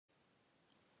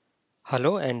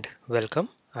Hello and welcome.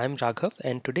 I'm Raghav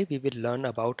and today we will learn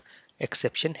about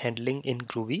exception handling in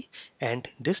Groovy, and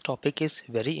this topic is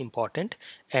very important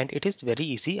and it is very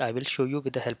easy. I will show you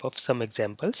with the help of some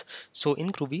examples. So in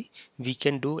Groovy we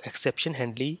can do exception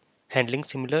handling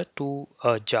similar to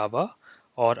Java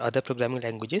or other programming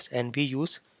languages, and we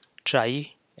use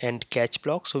try and catch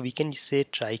block. So we can say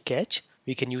try catch,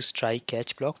 we can use try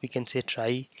catch block, we can say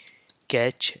try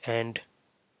catch and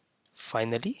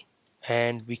finally,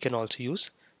 and we can also use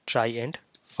try and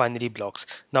finally blocks.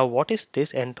 Now what is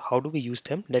this and how do we use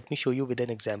them? Let me show you with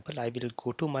an example. I will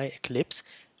go to my Eclipse,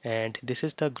 and this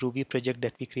is the Groovy project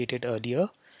that we created earlier,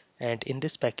 and in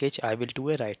this package I will do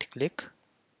a right click,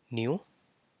 new,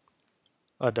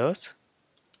 others,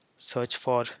 search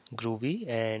for Groovy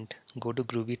and go to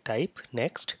Groovy type,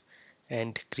 next,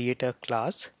 and create a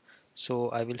class. So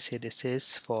I will say this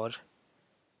is for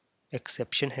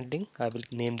exception handling. I will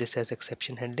name this as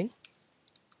exception handling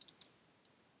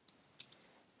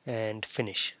and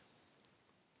finish,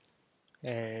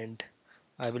 and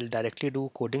I will directly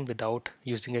do coding without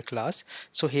using a class.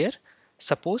 So here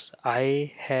suppose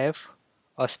I have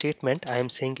a statement. I am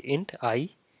saying int I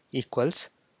equals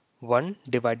 1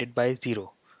 divided by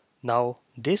 0. Now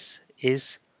this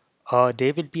is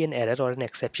there will be an error or an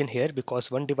exception here because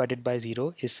 1 divided by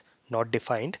 0 is not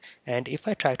defined, and if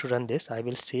I try to run this, I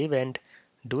will save and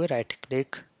do a right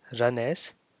click, run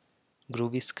as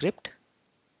Groovy script,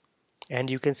 and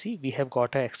you can see we have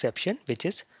got an exception which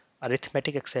is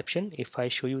arithmetic exception. If I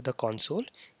show you the console,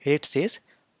 here it says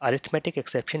arithmetic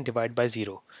exception divide by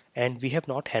 0, and we have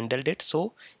not handled it.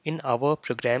 So in our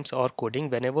programs or coding,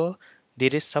 whenever there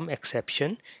is some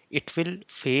exception, it will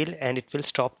fail and it will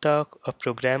stop the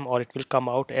program, or it will come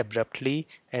out abruptly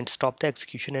and stop the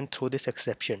execution and throw this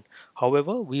exception.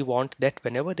 However, we want that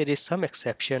whenever there is some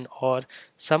exception or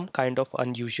some kind of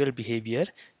unusual behavior,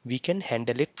 we can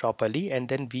handle it properly and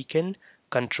then we can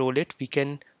control it. We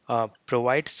can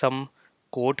provide some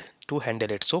code to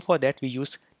handle it. So for that we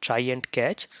use try and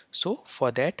catch. So for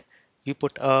that we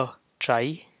put a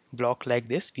try block like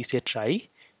this. We say try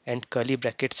and curly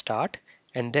bracket start,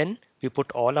 and then we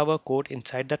put all our code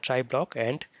inside the try block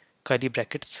and curly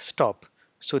brackets stop.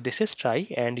 So this is try,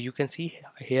 and you can see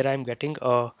here I'm getting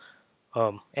a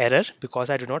error because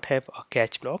I do not have a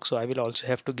catch block. So I will also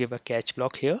have to give a catch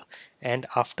block here, and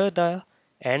after the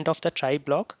end of the try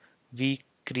block we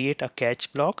create a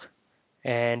catch block,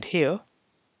 and here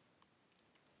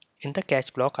in the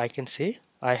catch block I can say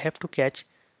I have to catch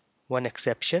one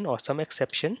exception or some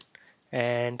exception,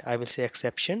 and I will say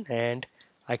exception, and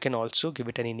I can also give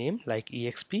it any name like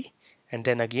exp, and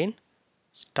then again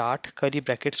start curly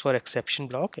brackets for exception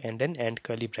block and then end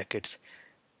curly brackets.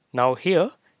 Now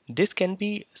here this can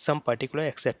be some particular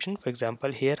exception. For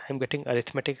example, here I'm getting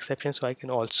arithmetic exception, so I can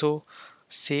also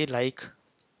say like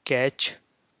catch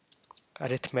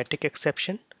arithmetic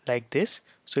exception like this.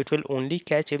 So it will only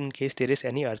catch in case there is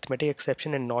any arithmetic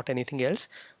exception and not anything else.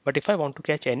 But if I want to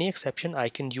catch any exception, I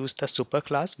can use the super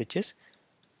class which is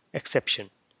exception.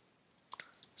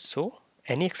 So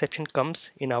any exception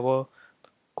comes in our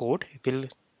code, will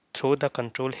throw the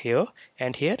control here,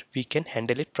 and here we can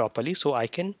handle it properly. So I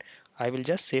will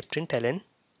just say println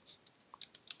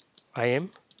I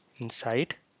am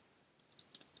inside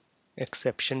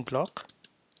exception block.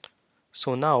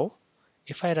 So now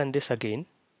if I run this again,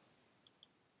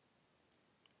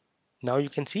 now you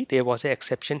can see there was an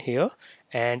exception here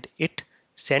and it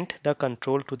sent the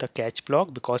control to the catch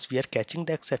block because we are catching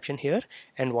the exception here,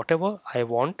 and whatever I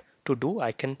want to do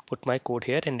I can put my code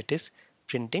here and it is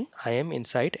printing I am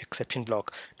inside exception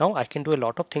block. Now I can do a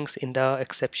lot of things in the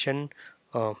exception,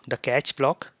 the catch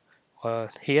block.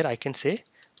 Here I can say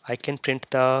I can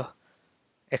print the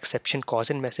exception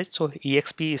cause and message. So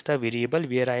exp is the variable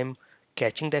where I am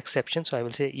catching the exception, so I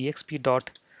will say exp dot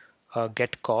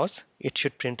get cause. It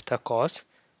should print the cause.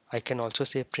 I can also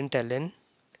say println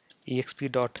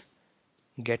exp dot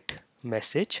get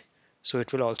message, so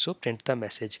it will also print the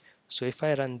message. So if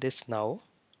I run this now,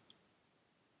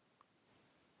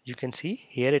 you can see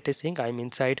here it is saying I'm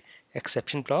inside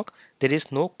exception block. There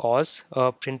is no cause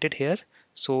printed here,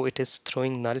 so it is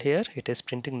throwing null here, it is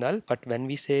printing null. But when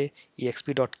we say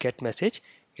exp.getMessage,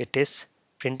 it is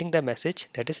printing the message,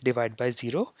 that is divide by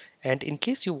 0. And in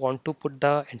case you want to put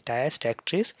the entire stack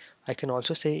trace, I can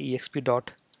also say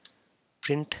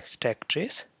exp.print stack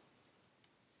trace,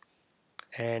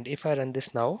 and if I run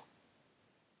this now,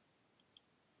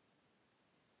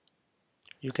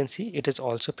 you can see it is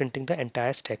also printing the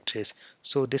entire stack trace.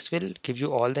 So this will give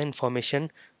you all the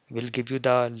information, will give you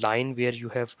the line where you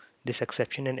have this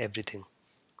exception and everything.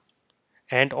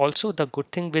 And also the good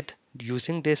thing with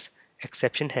using this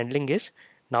exception handling is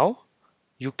now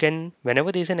you can,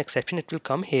 whenever there is an exception, it will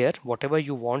come here, whatever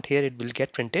you want here it will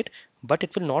get printed, but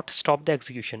it will not stop the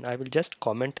execution. I will just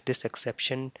comment this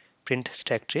exception print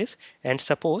stack trace, and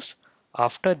suppose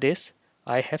after this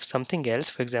I have something else.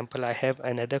 For example, I have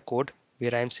another code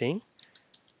where I am saying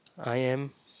I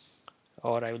am,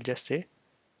 or I will just say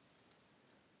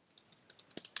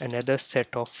another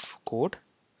set of code.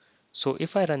 So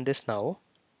if I run this now,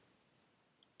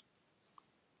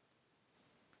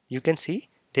 you can see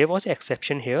there was an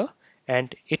exception here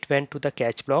and it went to the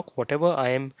catch block. Whatever I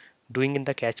am doing in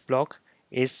the catch block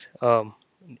is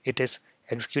it is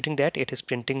executing that, it is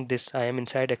printing this I am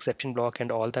inside exception block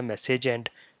and all the message and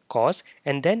cause,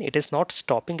 and then it is not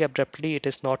stopping abruptly, it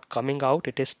is not coming out,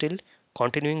 it is still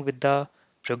continuing with the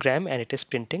program and it is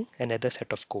printing another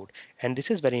set of code. And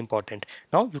this is very important.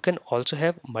 Now you can also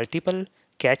have multiple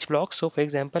catch blocks. So for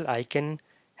example, I can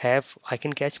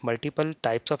catch multiple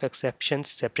types of exceptions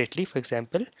separately. For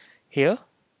example, here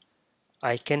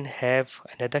I can have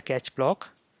another catch block,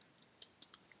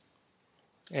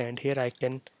 and here I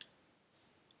can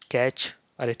catch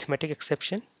arithmetic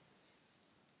exception,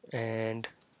 and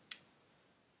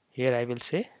here I will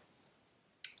say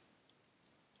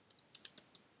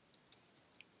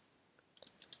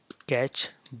catch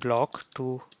block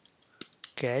to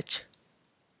catch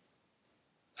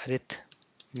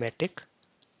arithmetic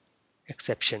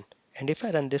exception. And if I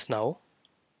run this now,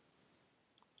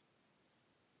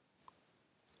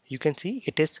 you can see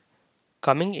it is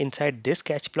coming inside this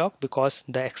catch block because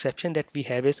the exception that we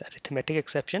have is arithmetic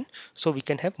exception. So we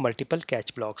can have multiple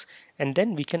catch blocks, and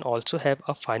then we can also have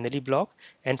a finally block,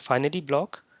 and finally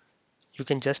block you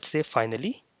can just say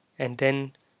finally and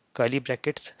then curly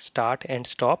brackets start and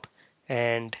stop,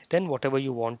 and then whatever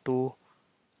you want to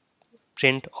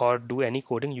print or do any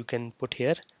coding you can put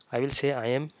here. I will say I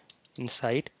am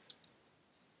inside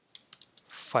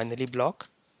finally block.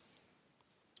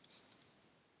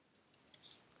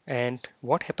 And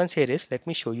what happens here is, let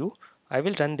me show you. I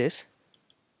will run this.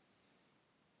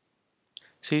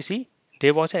 So you see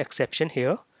there was an exception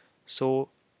here. So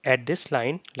at this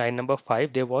line number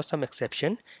 5, there was some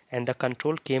exception and the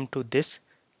control came to this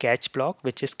catch block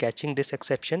which is catching this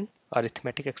exception,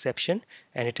 arithmetic exception,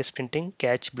 and it is printing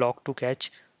catch block to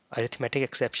catch arithmetic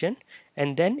exception,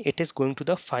 and then it is going to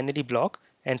the finally block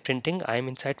and printing I am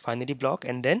inside finally block,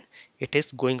 and then it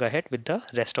is going ahead with the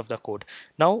rest of the code.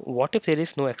 Now what if there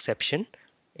is no exception?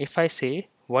 If I say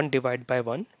 1 divided by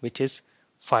 1, which is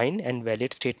fine and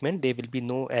valid statement, there will be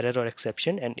no error or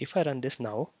exception. And if I run this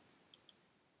now,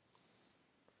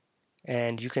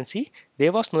 and you can see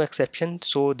there was no exception,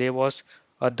 so there was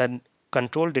the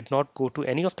control did not go to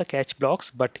any of the catch blocks,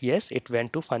 but yes, it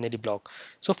went to finally block.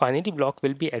 So finally block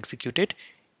will be executed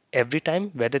every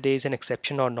time whether there is an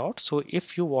exception or not. So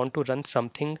if you want to run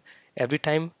something every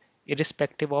time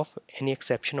irrespective of any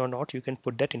exception or not, you can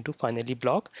put that into finally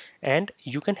block, and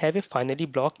you can have a finally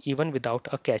block even without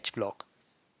a catch block.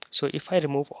 So if I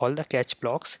remove all the catch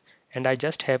blocks and I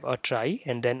just have a try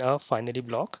and then a finally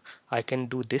block, I can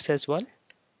do this as well.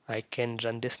 I can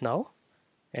run this now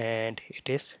and it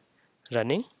is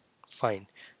running fine.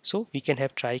 So we can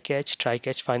have try catch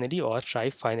finally, or try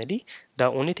finally.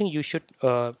 The only thing you should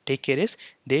take care is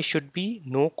there should be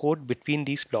no code between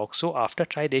these blocks. So after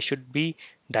try there should be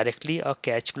directly a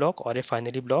catch block or a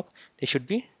finally block. There should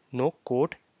be no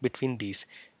code between these.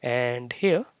 And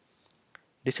here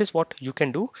this is what you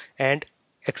can do. And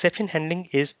exception handling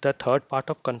is the third part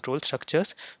of control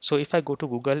structures. So if I go to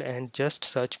Google and just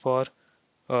search for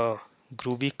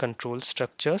Groovy control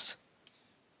structures,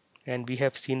 and we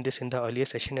have seen this in the earlier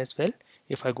session as well.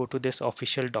 If I go to this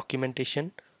official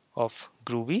documentation of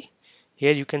Groovy,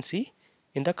 here you can see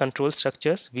in the control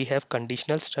structures we have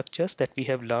conditional structures that we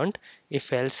have learned,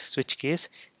 if else, switch case,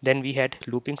 then we had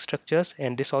looping structures,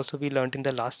 and this also we learned in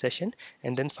the last session,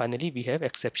 and then finally we have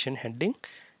exception handling,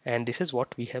 and this is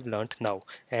what we have learned now.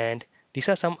 And these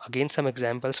are some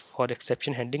examples for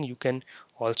exception handling. You can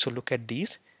also look at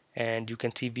these and you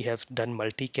can see we have done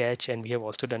multi-catch and we have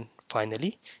also done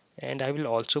finally. And I will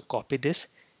also copy this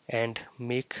and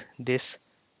make this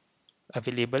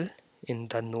available in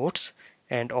the notes,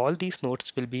 and all these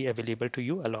notes will be available to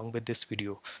you along with this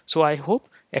video. So I hope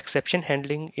exception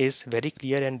handling is very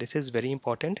clear and this is very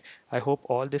important. I hope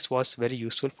all this was very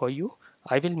useful for you.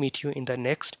 I will meet you in the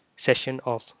next session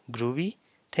of Groovy.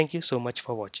 Thank you so much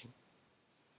for watching.